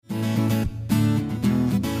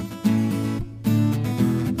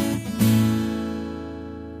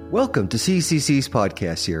Welcome to CCC's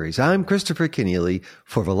podcast series. I'm Christopher Kenneally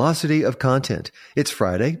for Velocity of Content. It's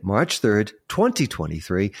Friday, March 3rd,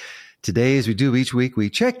 2023. Today, as we do each week, we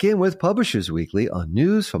check in with Publishers Weekly on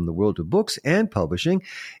news from the world of books and publishing.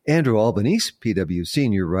 Andrew Albanese, PW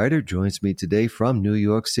senior writer, joins me today from New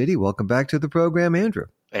York City. Welcome back to the program, Andrew.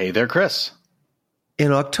 Hey there, Chris.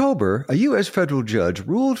 In October, a U.S. federal judge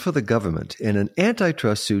ruled for the government in an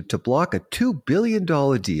antitrust suit to block a $2 billion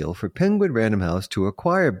deal for Penguin Random House to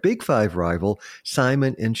acquire Big Five rival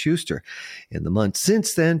Simon & Schuster. In the months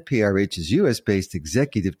since then, PRH's U.S.-based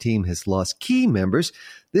executive team has lost key members.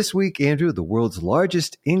 This week, Andrew, the world's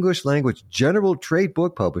largest English-language general trade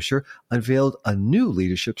book publisher, unveiled a new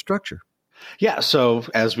leadership structure. Yeah, so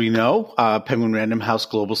as we know, Penguin Random House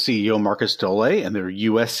Global CEO Marcus Dole and their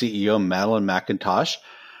U.S. CEO Madeline McIntosh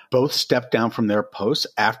both stepped down from their posts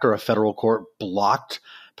after a federal court blocked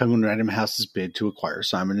Penguin Random House's bid to acquire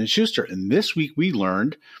Simon & Schuster. And this week we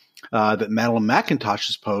learned that Madeline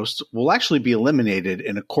McIntosh's post will actually be eliminated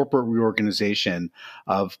in a corporate reorganization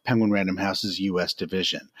of Penguin Random House's U.S.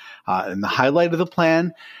 division. And the highlight of the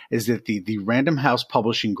plan is that the Random House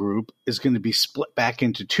Publishing Group is going to be split back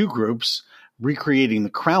into two groups, recreating the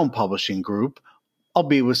Crown Publishing Group,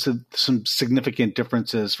 albeit with some significant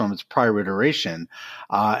differences from its prior iteration.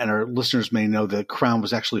 And our listeners may know that Crown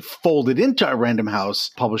was actually folded into a Random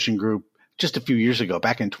House Publishing Group just a few years ago,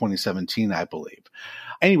 back in 2017, I believe.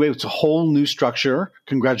 Anyway, it's a whole new structure.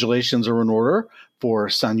 Congratulations are in order for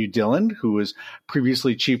Sanyu Dhillon, who was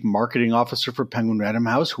previously Chief Marketing Officer for Penguin Random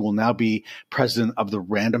House, who will now be President of the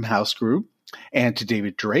Random House Group, and to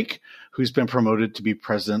David Drake, who's been promoted to be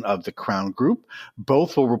President of the Crown Group.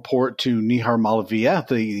 Both will report to Nihar Malavia,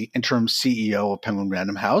 the interim CEO of Penguin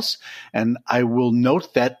Random House. And I will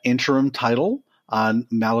note that interim title on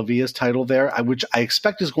Malavia's title there, which I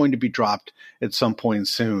expect is going to be dropped at some point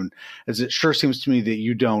soon, as it sure seems to me that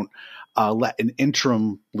you don't let an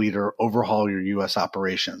interim leader overhaul your U.S.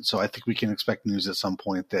 operations. So I think we can expect news at some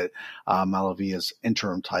point that Malavia's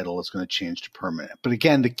interim title is going to change to permanent. But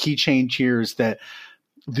again, the key change here is that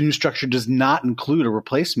the new structure does not include a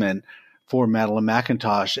replacement for Madeline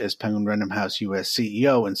McIntosh as Penguin Random House U.S.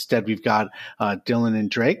 CEO. Instead, we've got Dhillon and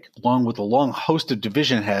Drake, along with a long host of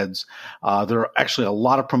division heads. There are actually a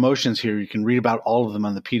lot of promotions here. You can read about all of them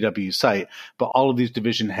on the PW site, but all of these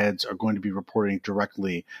division heads are going to be reporting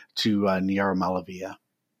directly to Nihar Malavia.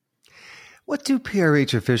 What do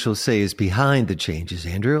PRH officials say is behind the changes,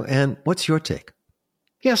 Andrew, and what's your take?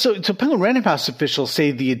 Yeah, so Penguin Random House officials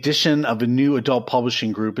say the addition of a new adult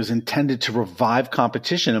publishing group is intended to revive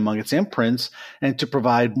competition among its imprints and to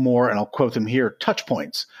provide more, and I'll quote them here, touch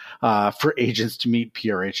points for agents to meet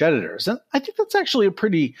PRH editors. And I think that's actually a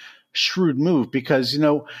pretty shrewd move because,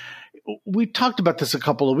 we talked about this a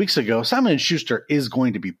couple of weeks ago. Simon & Schuster is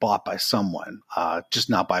going to be bought by someone, just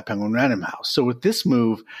not by Penguin Random House. So with this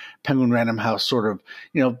move, Penguin Random House sort of,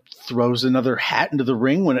 throws another hat into the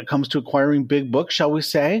ring when it comes to acquiring big books, shall we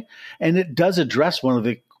say. And it does address one of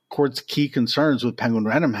the court's key concerns with Penguin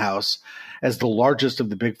Random House as the largest of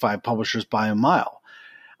the big five publishers by a mile.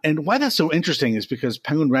 And why that's so interesting is because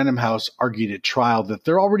Penguin Random House argued at trial that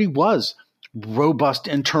there already was robust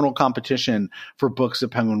internal competition for books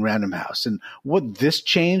at Penguin Random House. And what this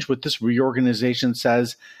change, what this reorganization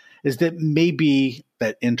says, is that maybe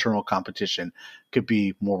that internal competition could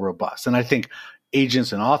be more robust. And I think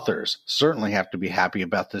agents and authors certainly have to be happy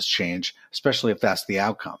about this change, especially if that's the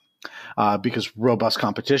outcome. Because robust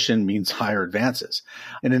competition means higher advances.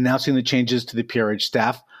 In announcing the changes to the PRH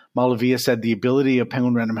staff, Malavia said the ability of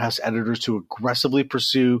Penguin Random House editors to aggressively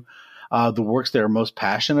pursue the works they're most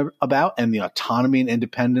passionate about and the autonomy and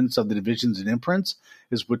independence of the divisions and imprints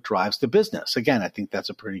is what drives the business. Again, I think that's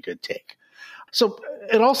a pretty good take. So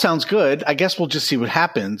it all sounds good. I guess we'll just see what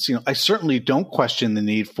happens. I certainly don't question the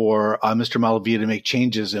need for Mr. Malavia to make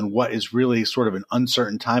changes in what is really sort of an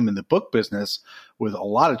uncertain time in the book business with a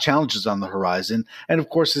lot of challenges on the horizon. And of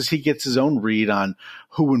course, as he gets his own read on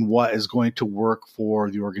who and what is going to work for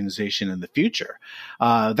the organization in the future.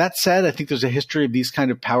 That said, I think there's a history of these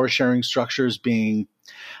kind of power sharing structures being,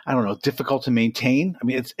 difficult to maintain. I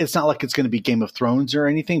mean, it's not like it's going to be Game of Thrones or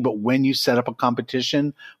anything, but when you set up a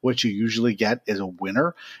competition, what you usually get is a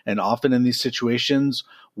winner. And often in these situations,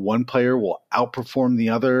 one player will outperform the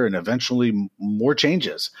other and eventually more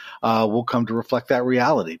changes will come to reflect that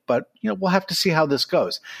reality. But, we'll have to see how this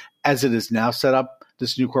goes. As it is now set up,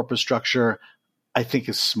 this new corporate structure, I think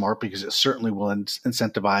is smart because it certainly will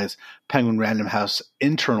incentivize Penguin Random House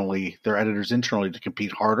internally, their editors internally, to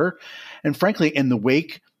compete harder. And frankly, in the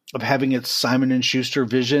wake of having its Simon & Schuster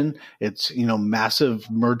vision, its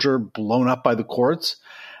massive merger blown up by the courts,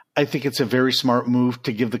 I think it's a very smart move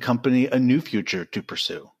to give the company a new future to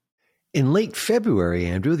pursue. In late February,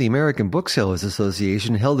 Andrew, the American Booksellers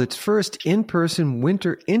Association held its first in-person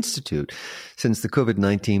Winter Institute since the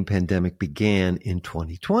COVID-19 pandemic began in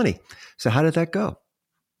 2020. So how did that go?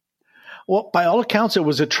 Well, by all accounts, it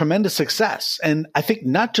was a tremendous success. And I think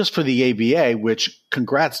not just for the ABA, which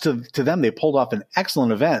congrats to them, they pulled off an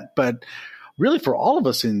excellent event, but really for all of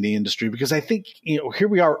us in the industry, because I think, here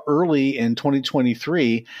we are early in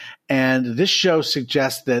 2023, and this show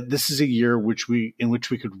suggests that this is a year in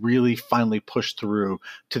which we could really finally push through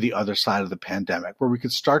to the other side of the pandemic, where we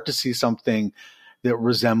could start to see something that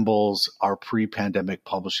resembles our pre-pandemic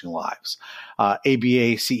publishing lives.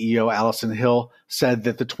 ABA CEO Allison Hill said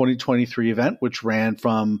that the 2023 event, which ran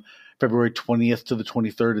from February 20th to the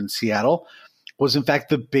 23rd in Seattle, was in fact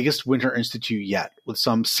the biggest Winter Institute yet, with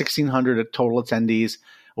some 1,600 total attendees,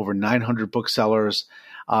 over 900 booksellers.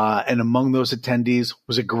 And among those attendees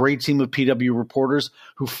was a great team of PW reporters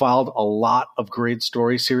who filed a lot of great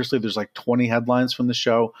stories. Seriously, there's like 20 headlines from the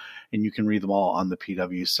show, and you can read them all on the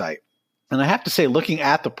PW site. And I have to say, looking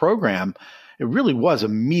at the program, it really was a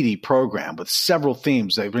meaty program with several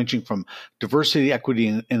themes ranging from diversity, equity,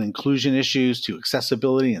 and inclusion issues to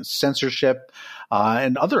accessibility and censorship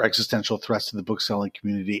and other existential threats to the bookselling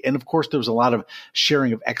community. And of course, there was a lot of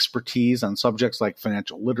sharing of expertise on subjects like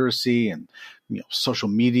financial literacy and social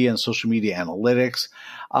media and social media analytics.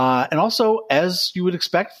 And also, as you would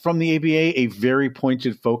expect from the ABA, a very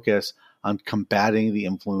pointed focus on combating the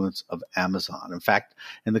influence of Amazon. In fact,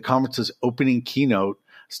 in the conference's opening keynote,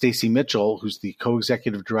 Stacy Mitchell, who's the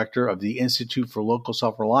co-executive director of the Institute for Local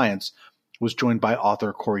Self-Reliance, was joined by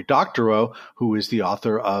author Cory Doctorow, who is the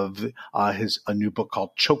author of a new book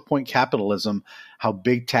called Choke Point Capitalism: How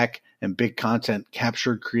Big Tech and Big Content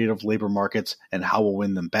Captured Creative Labor Markets and How We'll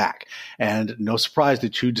Win Them Back. And no surprise, the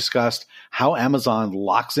two discussed how Amazon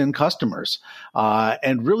locks in customers.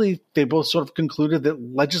 And really, they both sort of concluded that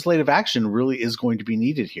legislative action really is going to be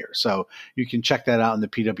needed here. So you can check that out on the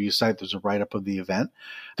PW site. There's a write-up of the event.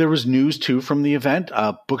 There was news, too, from the event.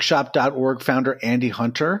 Bookshop.org founder Andy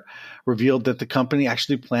Hunter revealed that the company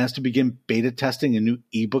actually plans to begin beta testing a new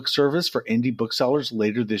ebook service for indie booksellers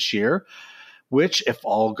later this year, which, if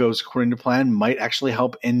all goes according to plan, might actually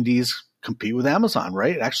help indies compete with Amazon,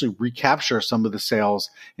 right? Actually recapture some of the sales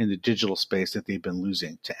in the digital space that they've been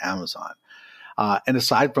losing to Amazon. And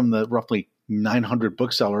aside from the roughly 900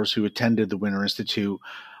 booksellers who attended the Winter Institute,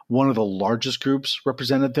 one of the largest groups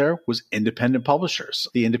represented there was independent publishers.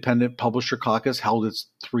 The Independent Publisher Caucus held its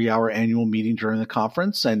 3-hour annual meeting during the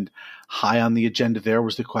conference, and high on the agenda there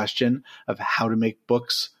was the question of how to make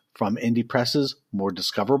books from indie presses more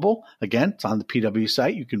discoverable. Again, it's on the PW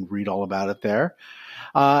site. You can read all about it there.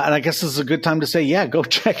 And I guess this is a good time to say, yeah, go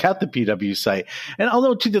check out the PW site. And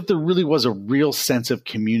although too, that there really was a real sense of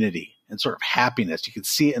community and sort of happiness, you could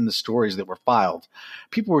see it in the stories that were filed.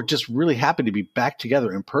 People were just really happy to be back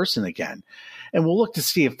together in person again. And we'll look to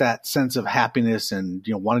see if that sense of happiness and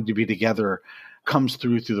wanting to be together comes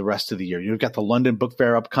through the rest of the year. You've got the London Book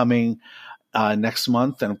Fair upcoming next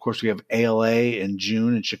month. And of course, we have ALA in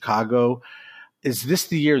June in Chicago. Is this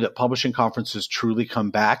the year that publishing conferences truly come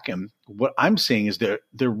back? And what I'm seeing is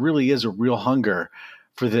there really is a real hunger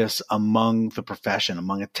for this among the profession,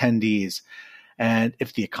 among attendees. And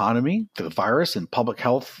if the economy, the virus, and public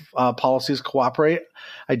health policies cooperate,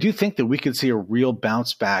 I do think that we could see a real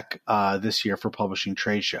bounce back this year for publishing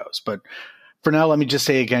trade shows. But for now, let me just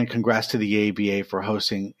say again, congrats to the ABA for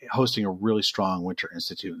hosting a really strong Winter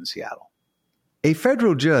Institute in Seattle. A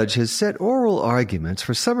federal judge has set oral arguments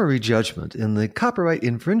for summary judgment in the copyright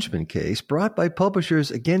infringement case brought by publishers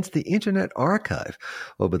against the Internet Archive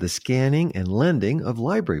over the scanning and lending of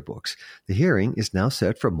library books. The hearing is now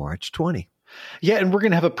set for March 20. Yeah, and we're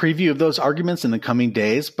going to have a preview of those arguments in the coming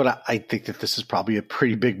days, but I think that this is probably a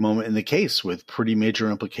pretty big moment in the case with pretty major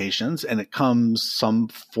implications, and it comes some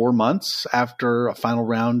 4 months after a final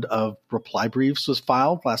round of reply briefs was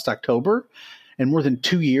filed last October, and more than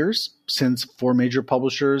 2 years since 4 major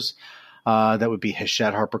publishers, that would be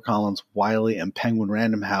Hachette, HarperCollins, Wiley, and Penguin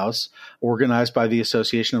Random House, organized by the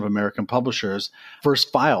Association of American Publishers,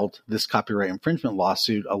 first filed this copyright infringement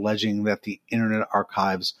lawsuit alleging that the Internet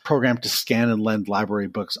Archive's program to scan and lend library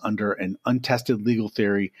books under an untested legal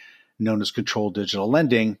theory known as controlled digital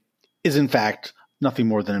lending is in fact nothing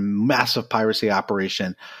more than a massive piracy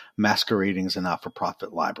operation masquerading as a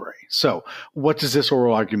not-for-profit library. So what does this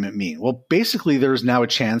oral argument mean? Well, basically, there's now a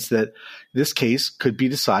chance that this case could be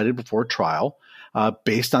decided before trial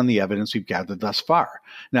based on the evidence we've gathered thus far.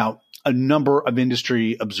 Now, a number of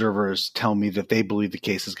industry observers tell me that they believe the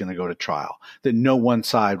case is going to go to trial, that no one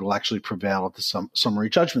side will actually prevail at the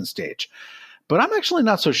summary judgment stage. But I'm actually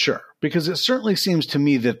not so sure, because it certainly seems to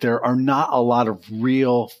me that there are not a lot of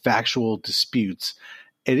real factual disputes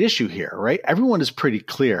at issue here, right? Everyone is pretty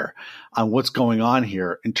clear on what's going on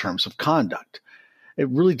here in terms of conduct. It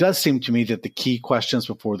really does seem to me that the key questions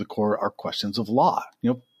before the court are questions of law.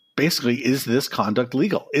 Basically, is this conduct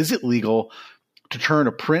legal? Is it legal to turn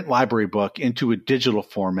a print library book into a digital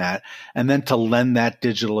format and then to lend that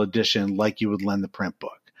digital edition like you would lend the print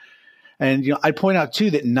book? And, I point out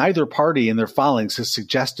too that neither party in their filings has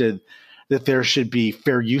suggested that there should be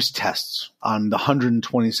fair use tests on the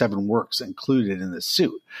 127 works included in this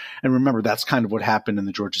suit. And remember, that's kind of what happened in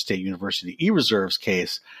the Georgia State University e-reserves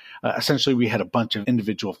case. Essentially, we had a bunch of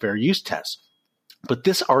individual fair use tests. But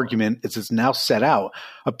this argument, as it's now set out,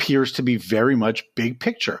 appears to be very much big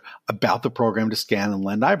picture about the program to scan and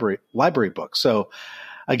lend library books. So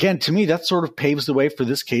again, to me, that sort of paves the way for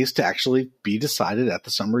this case to actually be decided at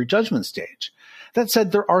the summary judgment stage. That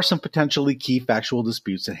said, there are some potentially key factual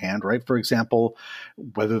disputes at hand, right? For example,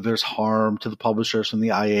 whether there's harm to the publishers from the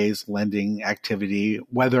IA's lending activity,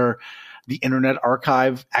 whether the Internet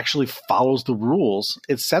Archive actually follows the rules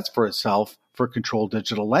it sets for itself for controlled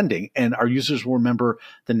digital lending. And our users will remember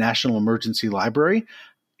the National Emergency Library,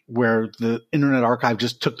 where the Internet Archive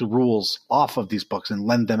just took the rules off of these books and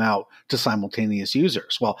lend them out to simultaneous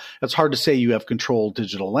users. Well, it's hard to say you have controlled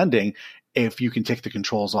digital lending if you can take the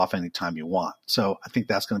controls off anytime you want. So I think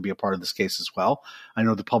that's going to be a part of this case as well. I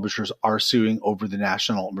know the publishers are suing over the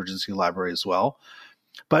National Emergency Library as well.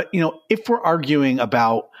 But, if we're arguing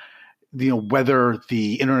about, whether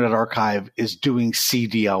the Internet Archive is doing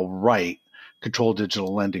CDL right, controlled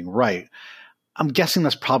digital lending right, I'm guessing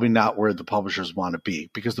that's probably not where the publishers want to be,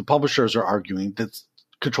 because the publishers are arguing that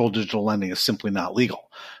controlled digital lending is simply not legal.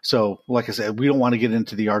 So, like I said, we don't want to get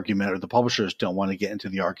into the argument, or the publishers don't want to get into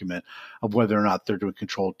the argument of whether or not they're doing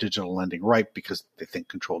controlled digital lending right, because they think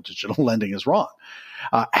controlled digital lending is wrong.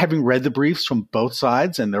 Having read the briefs from both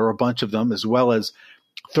sides, and there are a bunch of them, as well as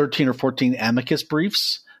 13 or 14 amicus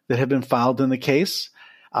briefs that have been filed in the case,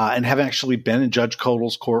 and having actually been in Judge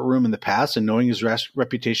Kodal's courtroom in the past and knowing his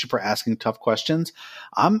reputation for asking tough questions,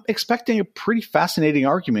 I'm expecting a pretty fascinating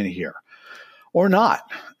argument here. Or not.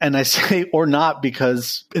 And I say or not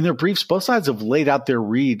because in their briefs, both sides have laid out their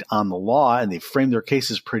read on the law and they framed their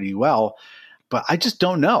cases pretty well. But I just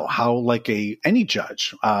don't know how any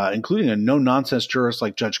judge, including a no-nonsense jurist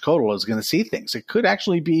like Judge Kodal, is going to see things. It could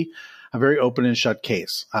actually be a very open and shut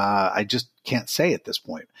case. I just can't say at this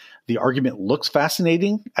point. The argument looks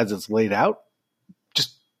fascinating as it's laid out,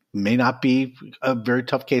 just may not be a very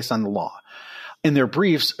tough case on the law. In their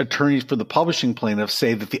briefs, attorneys for the publishing plaintiffs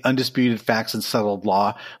say that the undisputed facts and settled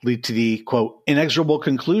law lead to the, quote, inexorable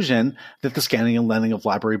conclusion that the scanning and lending of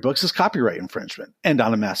library books is copyright infringement, and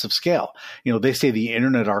on a massive scale. They say the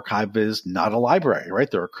Internet Archive is not a library, right?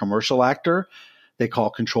 They're a commercial actor. They call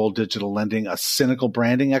controlled digital lending a cynical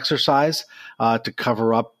branding exercise to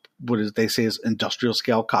cover up what they say is industrial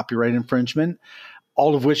scale copyright infringement,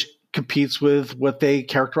 all of which competes with what they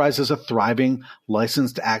characterize as a thriving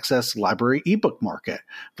licensed access library ebook market.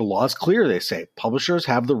 The law is clear, they say. Publishers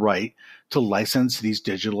have the right to license these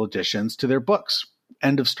digital editions to their books.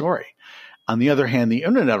 End of story. On the other hand, the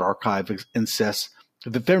Internet Archive insists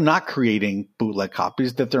that they're not creating bootleg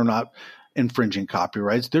copies, that they're not infringing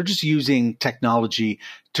copyrights. They're just using technology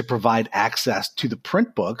to provide access to the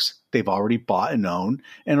print books they've already bought and own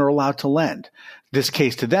and are allowed to lend. This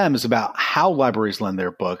case to them is about how libraries lend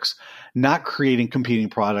their books, not creating competing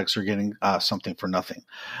products or getting something for nothing.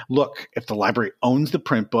 Look, if the library owns the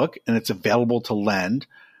print book and it's available to lend,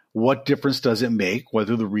 what difference does it make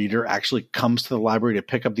whether the reader actually comes to the library to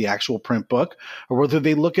pick up the actual print book or whether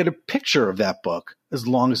they look at a picture of that book, as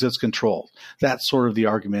long as it's controlled? That's sort of the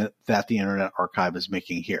argument that the Internet Archive is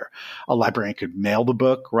making here. A librarian could mail the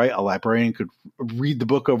book, right? A librarian could read the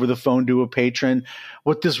book over the phone to a patron.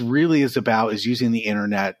 What this really is about is using the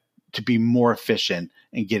Internet to be more efficient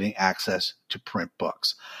in getting access to print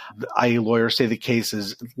books. The IA lawyers say the case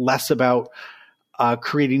is less about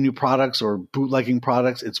creating new products or bootlegging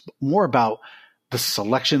products. It's more about the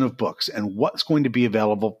selection of books and what's going to be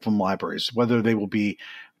available from libraries, whether they will be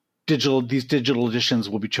digital. These digital editions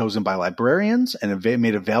will be chosen by librarians and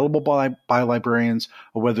made available by librarians,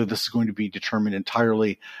 or whether this is going to be determined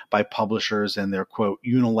entirely by publishers and their, quote,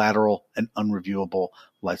 unilateral and unreviewable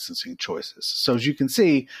licensing choices. So as you can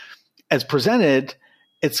see, as presented,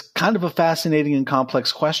 it's kind of a fascinating and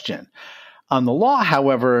complex question. On the law,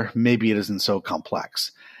 however, maybe it isn't so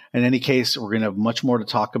complex. In any case, we're going to have much more to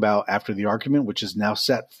talk about after the argument, which is now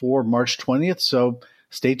set for March 20th, so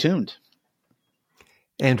stay tuned.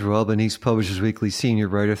 Andrew Albanese, Publishers Weekly senior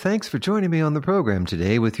writer, thanks for joining me on the program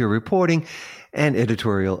today with your reporting and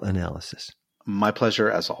editorial analysis. My pleasure,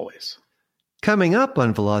 as always. Coming up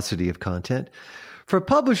on Velocity of Content, for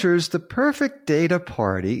publishers, the perfect data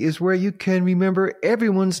party is where you can remember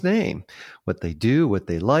everyone's name, what they do, what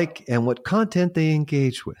they like, and what content they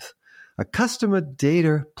engage with. A customer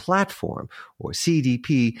data platform, or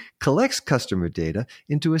CDP, collects customer data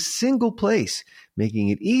into a single place, making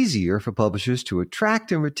it easier for publishers to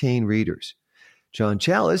attract and retain readers. John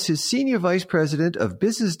Chalice is Senior Vice President of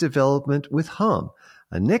Business Development with Hum,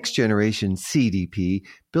 a next-generation CDP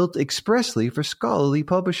built expressly for scholarly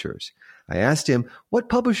publishers. I asked him what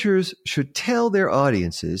publishers should tell their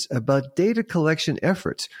audiences about data collection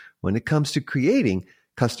efforts when it comes to creating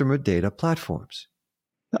customer data platforms.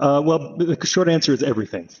 Well, the short answer is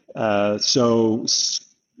everything. One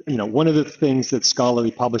of the things that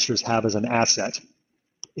scholarly publishers have as an asset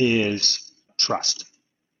is trust.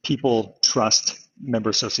 People trust member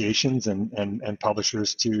associations and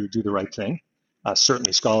publishers to do the right thing.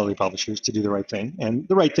 Certainly scholarly publishers to do the right thing. And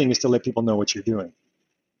the right thing is to let people know what you're doing.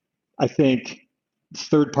 I think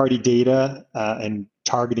third-party data and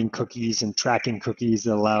targeting cookies and tracking cookies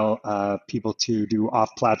that allow people to do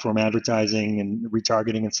off-platform advertising and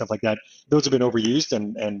retargeting and stuff like that, those have been overused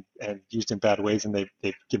and used in bad ways, and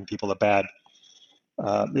they've given people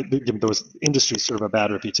they've given those industries sort of a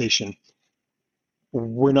bad reputation.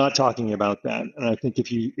 We're not talking about that. And I think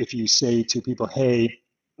if you say to people, hey,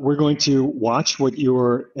 we're going to watch what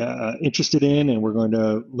you're interested in, and we're going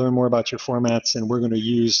to learn more about your formats, and we're going to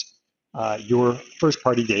use your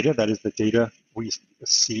first-party data, that is the data we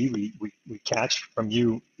see, we catch from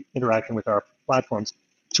you interacting with our platforms,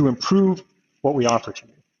 to improve what we offer to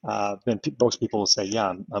you. Then most people will say,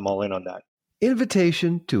 yeah, I'm all in on that.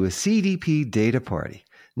 Invitation to a CDP data party.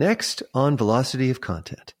 Next on Velocity of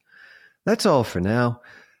Content. That's all for now.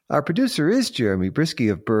 Our producer is Jeremy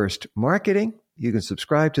Brisky of Burst Marketing. You can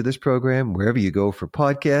subscribe to this program wherever you go for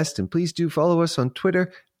podcasts, and please do follow us on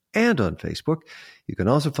Twitter and on Facebook. You can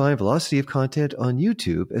also find Velocity of Content on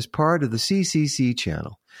YouTube as part of the CCC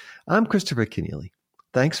channel. I'm Christopher Kenneally.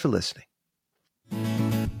 Thanks for listening.